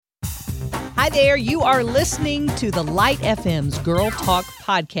Hi there. You are listening to the Light FM's Girl Talk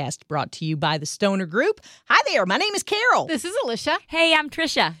podcast, brought to you by the Stoner Group. Hi there. My name is Carol. This is Alicia. Hey, I'm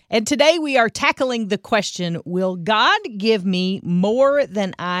Trisha. And today we are tackling the question, will God give me more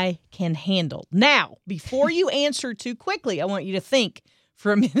than I can handle? Now, before you answer too quickly, I want you to think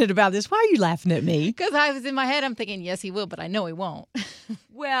for a minute about this. Why are you laughing at me? Because I was in my head, I'm thinking, yes, he will, but I know he won't.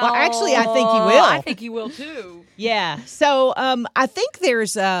 Well, actually, I think he will. I think he will, too. Yeah. So I think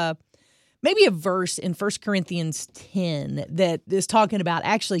there's maybe a verse in 1 Corinthians 10 that is talking about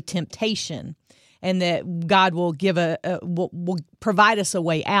actually temptation, and that God will give will provide us a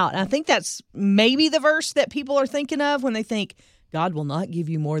way out. And I think that's maybe the verse that people are thinking of when they think God will not give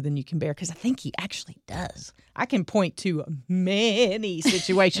you more than you can bear, because I think he actually does. I can point to many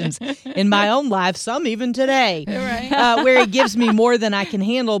situations in my own life, some even today, where he gives me more than I can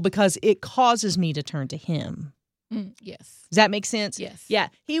handle because it causes me to turn to him. Yes. Does that make sense? Yes. Yeah.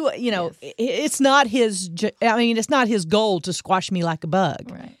 It's not his. It's not his goal to squash me like a bug.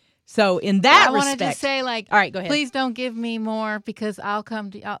 Right. So in that I respect, wanted to say, all right, go ahead. Please don't give me more, because I'll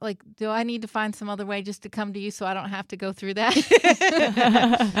come to. Do I need to find some other way just to come to you so I don't have to go through that?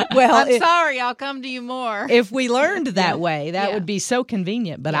 Well, I'm sorry. I'll come to you more. If we learned that way, that would be so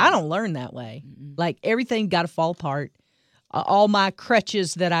convenient. But I don't learn that way. Mm-hmm. Like, everything got to fall apart. All my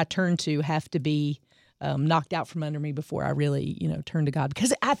crutches that I turn to have to be knocked out from under me before I really, turn to God.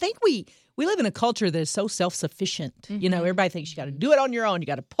 Because I think we live in a culture that is so self-sufficient. Mm-hmm. Everybody thinks you got to do it on your own. You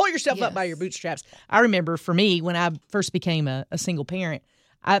got to pull yourself up by your bootstraps. I remember for me, when I first became a single parent,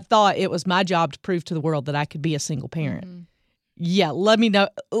 I thought it was my job to prove to the world that I could be a single parent. Mm-hmm. Yeah, let me know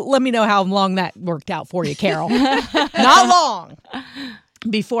how long that worked out for you, Carol. Not long.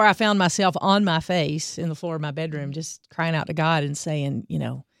 Before I found myself on my face in the floor of my bedroom, just crying out to God and saying,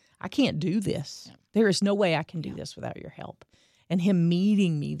 I can't do this. Yeah. There is no way I can do this without your help. And him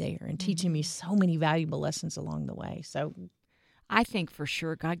meeting me there and teaching me so many valuable lessons along the way. So I think for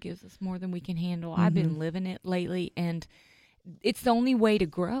sure God gives us more than we can handle. I've been living it lately, and it's the only way to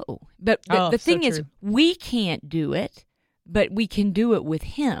grow. But the thing is, we can't do it, but we can do it with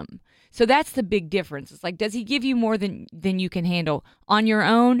him. So that's the big difference. It's like, does he give you more than you can handle? On your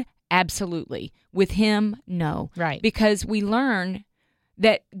own, absolutely. With him, no. Right. Because we learn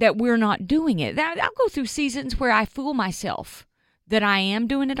that we're not doing it. I'll go through seasons where I fool myself that I am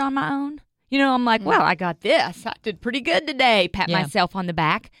doing it on my own. I'm like, well, I got this. I did pretty good today. Pat myself on the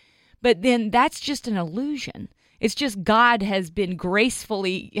back. But then that's just an illusion. It's just God has been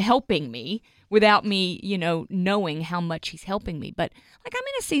gracefully helping me without me, knowing how much he's helping me. But like, I'm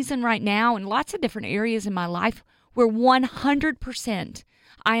in a season right now in lots of different areas in my life where 100%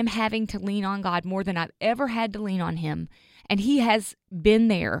 I am having to lean on God more than I've ever had to lean on him. And he has been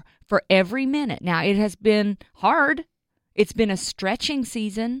there for every minute. Now, it has been hard. It's been a stretching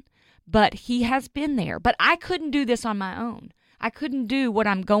season, but he has been there. But I couldn't do this on my own. I couldn't do what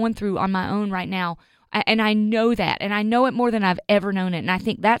I'm going through on my own right now. And I know that. And I know it more than I've ever known it. And I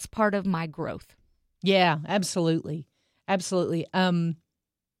think that's part of my growth. Yeah, absolutely. Absolutely.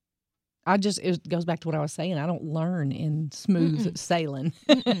 It goes back to what I was saying. I don't learn in smooth sailing.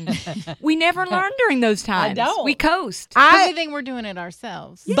 We never learn during those times. I don't. We coast. We think we're doing it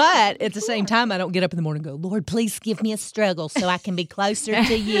ourselves. But at the same time, I don't get up in the morning and go, Lord, please give me a struggle so I can be closer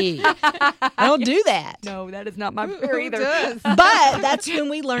to you. I don't do that. No, that is not my prayer either. But that's when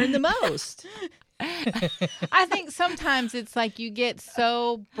we learn the most. I think sometimes it's like you get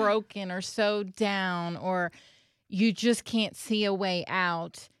so broken or so down, or you just can't see a way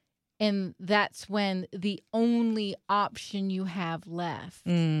out. And that's when the only option you have left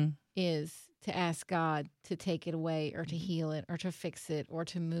is to ask God to take it away, or to heal it, or to fix it, or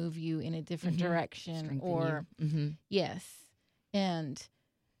to move you in a different direction. Yes. And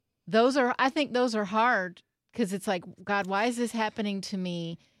I think those are hard, because it's like, God, why is this happening to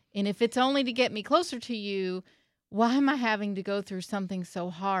me? And if it's only to get me closer to you, why am I having to go through something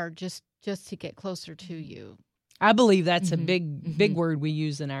so hard just to get closer to you? I believe that's a big word we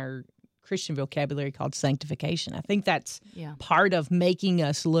use in our Christian vocabulary called sanctification. I think that's part of making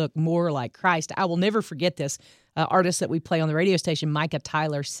us look more like Christ. I will never forget this. Artist that we play on the radio station, Micah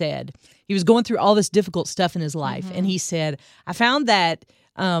Tyler, said he was going through all this difficult stuff in his life, and he said, I found that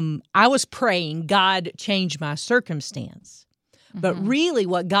I was praying, God, change my circumstance. But really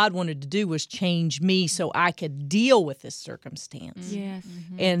what God wanted to do was change me so I could deal with this circumstance. Yes.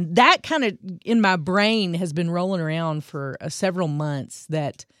 And that kind of, in my brain, has been rolling around for several months,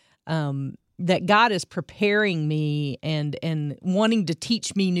 that that God is preparing me and wanting to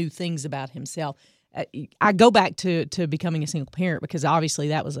teach me new things about himself. I go back to becoming a single parent, because obviously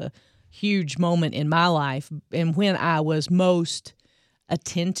that was a huge moment in my life, and when I was most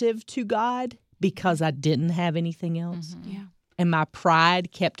attentive to God because I didn't have anything else. Yeah. And my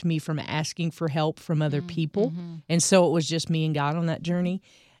pride kept me from asking for help from other people. And so it was just me and God on that journey.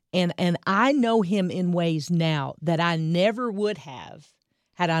 And I know him in ways now that I never would have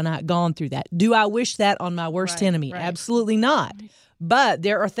had I not gone through that. Do I wish that on my worst enemy? Right. Absolutely not. But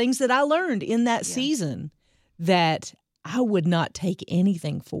there are things that I learned in that season that I would not take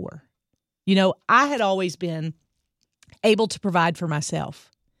anything for. You know, I had always been able to provide for myself.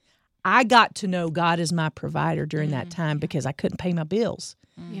 I got to know God as my provider during that time because I couldn't pay my bills.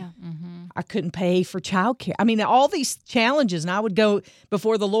 Yeah. I couldn't pay for childcare. I mean, all these challenges, and I would go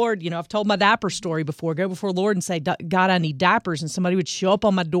before the Lord. You know, I've told my diaper story before. Go before the Lord and say, God, I need diapers. And somebody would show up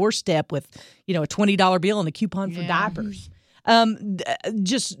on my doorstep with, you know, a $20 bill and a coupon for diapers.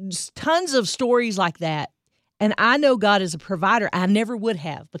 Just tons of stories like that. And I know God is a provider. I never would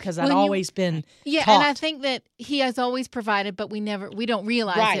have because I'd always been taught. And I think that he has always provided, but we don't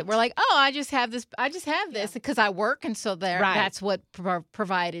realize it. We're like, oh, I just have this because I work, and so that's what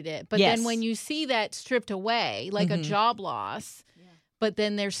provided it. But then when you see that stripped away, like a job loss, but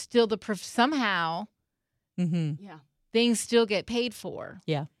then there's still somehow things still get paid for.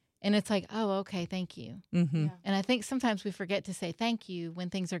 Yeah. And it's like, oh, okay, thank you. Mm-hmm. And I think sometimes we forget to say thank you when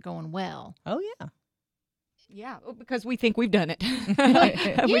things are going well. Oh, yeah. Yeah, because we think we've done it,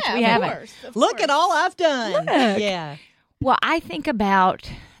 Which we haven't. Look at all I've done. Look. Yeah. Well, I think about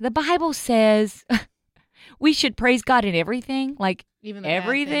the Bible says we should praise God in everything, like even the bad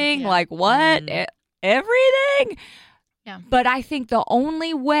everything, things, like what? Everything. Yeah. But I think the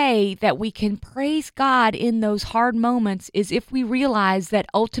only way that we can praise God in those hard moments is if we realize that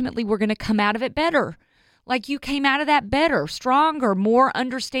ultimately we're going to come out of it better. Like you came out of that better, stronger, more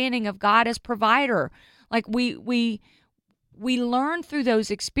understanding of God as provider. Like we learn through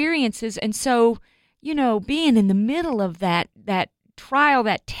those experiences. And so, you know, being in the middle of that trial,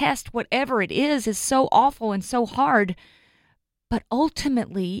 that test, whatever it is so awful and so hard. But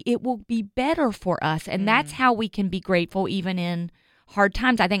ultimately, it will be better for us. And that's how we can be grateful even in hard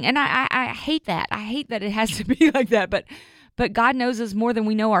times, I think. And I hate that. I hate that it has to be like that. But God knows us more than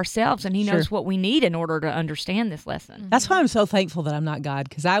we know ourselves, and he knows what we need in order to understand this lesson. That's why I'm so thankful that I'm not God,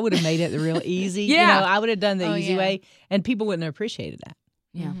 because I would have made it the real easy. Yeah. You know, I would have done the easy way, and people wouldn't have appreciated that.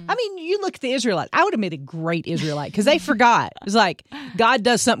 Yeah. I mean, you look at the Israelites. I would have made a great Israelite because they forgot. It's like God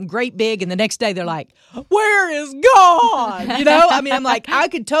does something great big, and the next day they're like, "Where is God?" You know, I mean, I'm like, I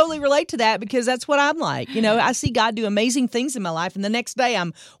could totally relate to that because that's what I'm like. You know, I see God do amazing things in my life, and the next day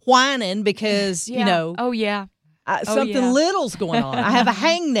I'm whining because you know, something little's going on. I have a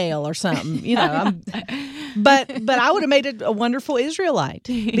hangnail or something. You know, but I would have made it a wonderful Israelite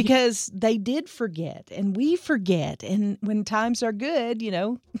because they did forget, and we forget. And when times are good, you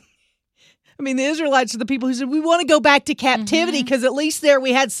know, I mean, the Israelites are the people who said, we want to go back to captivity because at least there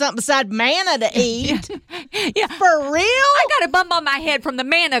we had something beside manna to eat. Yeah. For real? I got a bump on my head from the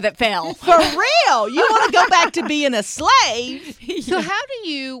manna that fell. For real? You want to go back to being a slave? So how do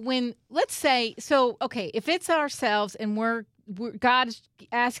you, let's say, okay, if it's ourselves and God is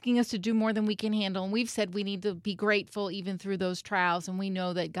asking us to do more than we can handle, and we've said we need to be grateful even through those trials, and we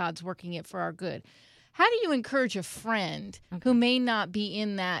know that God's working it for our good. How do you encourage a friend who may not be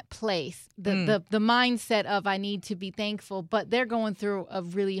in that place, the mindset of I need to be thankful, but they're going through a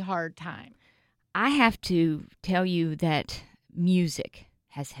really hard time? I have to tell you that music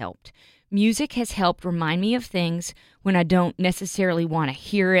has helped. Music has helped remind me of things when I don't necessarily want to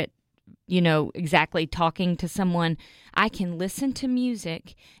hear it, you know, exactly talking to someone. I can listen to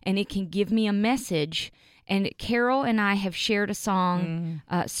music and it can give me a message. And Carol and I have shared a song,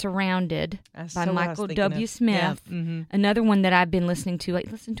 Surrounded, by Michael W. Smith. Yeah. Mm-hmm. Another one that I've been listening to, I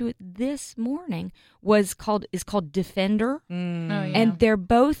listened to it this morning, is called Defender. And they're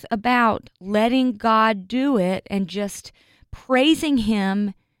both about letting God do it and just praising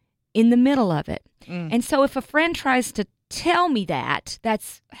him in the middle of it. And so if a friend tries to tell me that,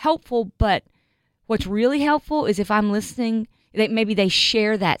 that's helpful, but what's really helpful is if I'm listening, maybe they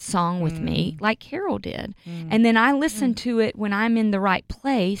share that song with me like Carol did. And then I listen to it when I'm in the right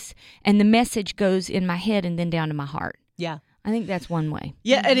place and the message goes in my head and then down to my heart. Yeah. I think that's one way.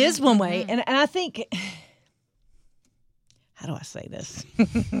 Yeah, it is one way. And I think, how do I say this?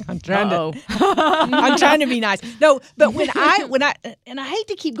 I'm trying to be nice. No, but when I and I hate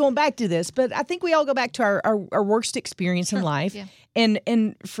to keep going back to this, but I think we all go back to our worst experience in life. Yeah.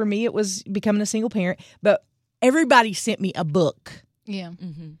 And for me, it was becoming a single parent, but everybody sent me a book. Yeah.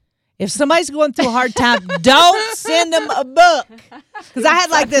 Mm-hmm. If somebody's going through a hard time, don't send them a book. Because I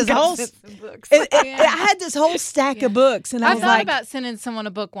had like this whole, I had this whole stack of books, and I was thought like, about sending someone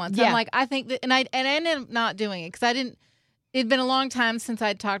a book once. Yeah. I'm like, I think that, and I ended up not doing it because I didn't. it'd been a long time since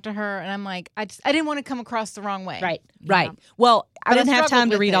I'd talked to her, and I'm like, I didn't want to come across the wrong way. Right. Yeah. Well, I But I didn't have struggled time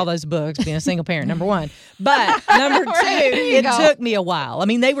to with read it. all those books, being a single parent, number one. But number two, it took me a while. I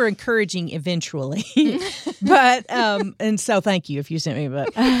mean, they were encouraging eventually. But, and so thank you if you sent me a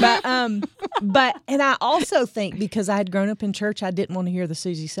book. But, and I also think because I had grown up in church, I didn't want to hear the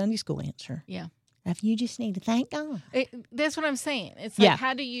Susie Sunday School answer. Yeah. If you just need to thank God. That's what I'm saying. It's like, Yeah.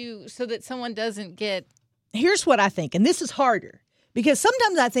 how do you, so that someone doesn't get, Here's what I think, and this is harder. Because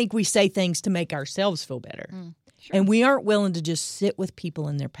sometimes I think we say things to make ourselves feel better. Sure. And we aren't willing to just sit with people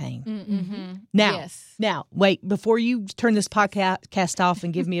in their pain. Now, yes. Now, wait, before you turn this podcast off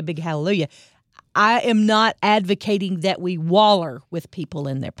and give me a big hallelujah, I am not advocating that we waller with people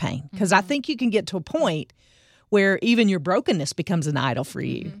in their pain. Because I think you can get to a point where even your brokenness becomes an idol for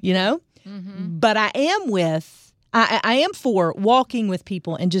you, you know? But I am for walking with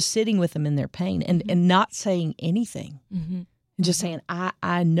people and just sitting with them in their pain and not saying anything. And just saying,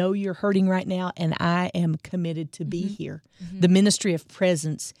 I know you're hurting right now, and I am committed to be here. The ministry of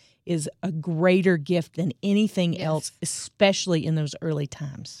presence is a greater gift than anything else, especially in those early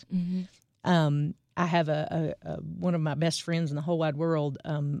times. I have one of my best friends in the whole wide world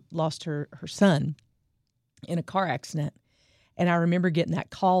lost her son in a car accident. And I remember getting that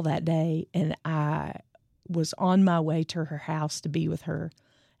call that day, and I was on my way to her house to be with her.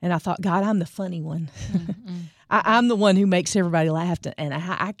 And I thought, God, I'm the funny one. I'm the one who makes everybody laugh, and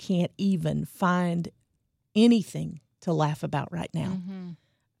I can't even find anything to laugh about right now.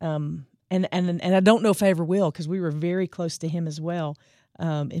 And I don't know if I ever will, because we were very close to him as well.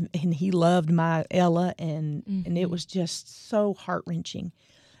 And he loved my Ella, and it was just so heart-wrenching.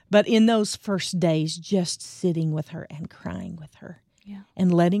 But in those first days, just sitting with her and crying with her. Yeah.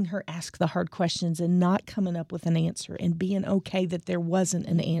 And letting her ask the hard questions and not coming up with an answer and being okay that there wasn't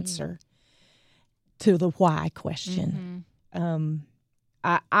an answer to the why question.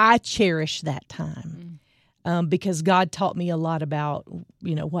 I cherish that time because God taught me a lot about,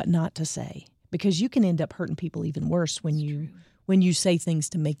 what not to say. Because you can end up hurting people even worse when you say things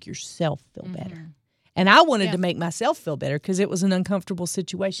to make yourself feel better. And I wanted to make myself feel better because it was an uncomfortable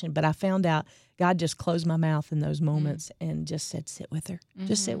situation. But I found out God just closed my mouth in those moments and just said, sit with her.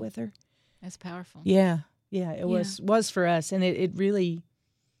 Just sit with her. That's powerful. Yeah. It was for us. And it really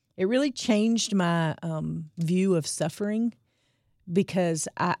changed my view of suffering, because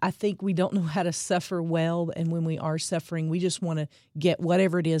I think we don't know how to suffer well. And when we are suffering, we just want to get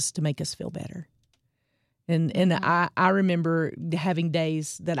whatever it is to make us feel better. And I remember having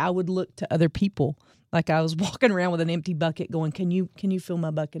days that I would look to other people. Like I was walking around with an empty bucket going, can you fill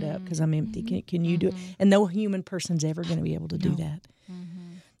my bucket up because I'm empty? Can you do it? And no human person's ever going to be able to do that.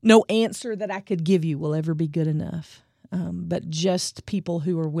 No answer that I could give you will ever be good enough. But just people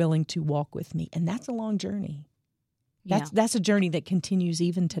who are willing to walk with me. And that's a long journey. That's a journey that continues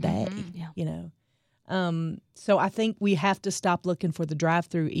even today, So I think we have to stop looking for the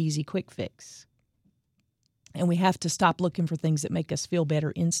drive-through easy quick fix. And we have to stop looking for things that make us feel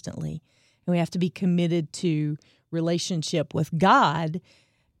better instantly. And we have to be committed to relationship with God,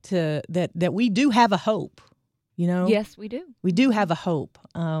 to that we do have a hope, Yes, we do. We do have a hope.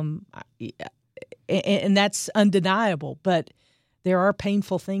 And that's undeniable. But there are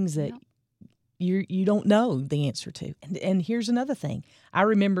painful things that you don't know the answer to. And here's another thing. I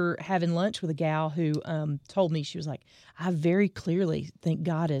remember having lunch with a gal who told me, she was like, I very clearly think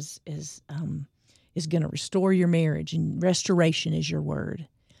God is going to restore your marriage, and restoration is your word.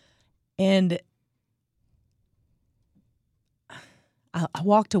 And I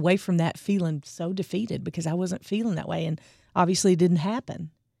walked away from that feeling so defeated because I wasn't feeling that way, and obviously it didn't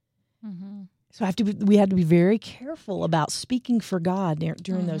happen. So we have to be very careful about speaking for God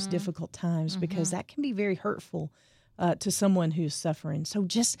during those difficult times, because that can be very hurtful to someone who's suffering. So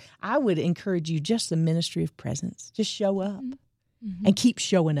I would encourage you, just the ministry of presence. Just show up and keep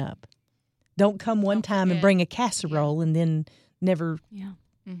showing up. Don't come one time and bring a casserole and then never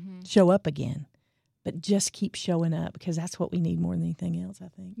show up again. But just keep showing up, because that's what we need more than anything else, I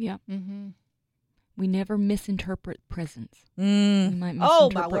think. Yeah. We never misinterpret presence. We might misinterpret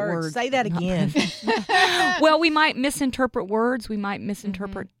misinterpret my word. words. Say that again. Well, we might misinterpret words. We might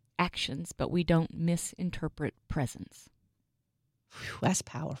misinterpret actions, but we don't misinterpret presence. Whew, that's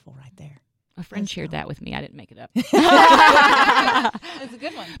powerful right there. A friend shared that with me. I didn't make it up. That's a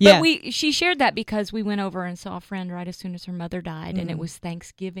good one. Yeah. But she shared that because we went over and saw a friend right as soon as her mother died, and it was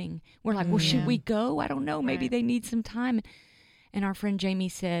Thanksgiving. We're like, well, should we go? I don't know. Maybe they need some time. And our friend Jamie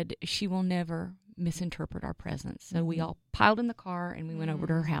said she will never misinterpret our presence. So we all piled in the car, and we went over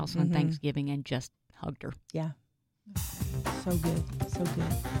to her house on Thanksgiving and just hugged her. Yeah. So good. So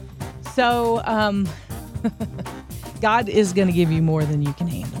good. So, God is going to give you more than you can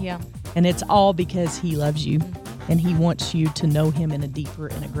handle. Yeah. And it's all because He loves you and He wants you to know Him in a deeper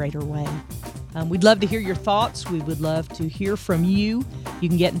and a greater way. We'd love to hear your thoughts. We would love to hear from you. You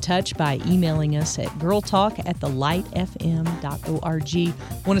can get in touch by emailing us at girltalk@thelightfm.org. I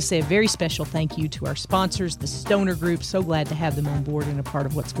want to say a very special thank you to our sponsors, the Stoner Group. So glad to have them on board and a part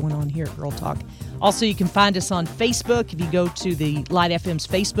of what's going on here at Girl Talk. Also, you can find us on Facebook. If you go to the Light FM's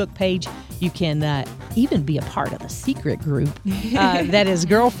Facebook page, you can even be a part of the secret group that is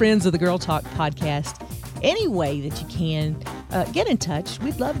Girlfriends of the Girl Talk podcast. Any way that you can, get in touch.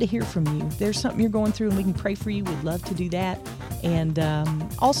 We'd love to hear from you. If there's something you're going through and we can pray for you, we'd love to do that. And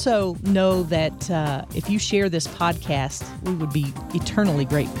also know that if you share this podcast, we would be eternally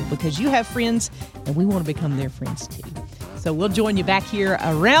grateful because you have friends and we want to become their friends too. So we'll join you back here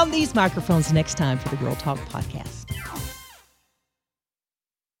around these microphones next time for the Girl Talk podcast.